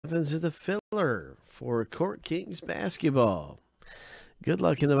Happens in the filler for Court Kings basketball. Good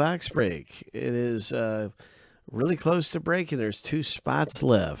luck in the box break. It is really close to breaking. There's 2 spots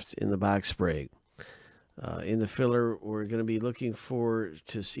left in the box break. In the filler, we're going to be looking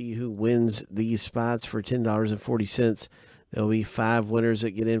to see who wins these spots for $10.40. There'll be 5 winners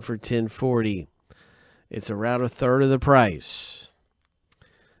that get in for $10.40. It's around a third of the price.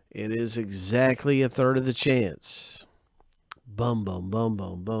 It is exactly a third of the chance. Bum, bum, bum,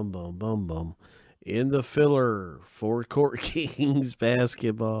 bum, bum, bum, bum, bum. In the filler for Court Kings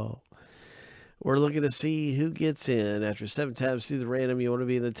basketball. We're looking to see who gets in. After 7 times through the random, you want to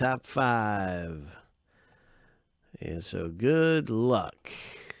be in the top 5. And so good luck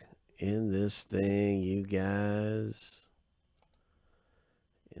in this thing, you guys.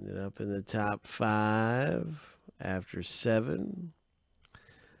 Ended up in the top 5 after 7.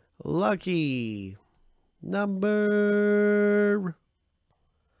 Lucky number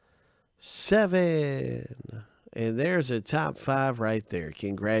 7. And there's a top 5 right there.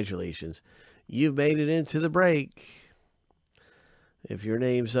 Congratulations. You've made it into the break. If your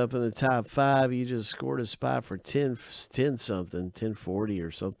name's up in the top 5, you just scored a spot for 10 something, 1040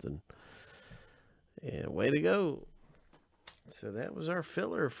 or something. And way to go. So that was our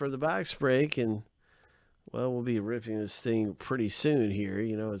filler for the box break. And, well, we'll be ripping this thing pretty soon here.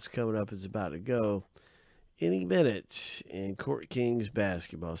 You know, it's coming up. It's about to go any minute in Court Kings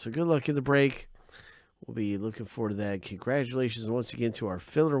basketball. So good luck in the break. We'll be looking forward to that. Congratulations once again to our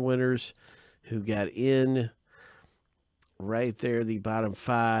filler winners who got in right there, the bottom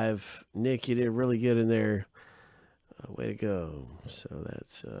 5. Nick, you did really good in there. Way to go. So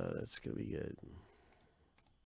that's going to be good.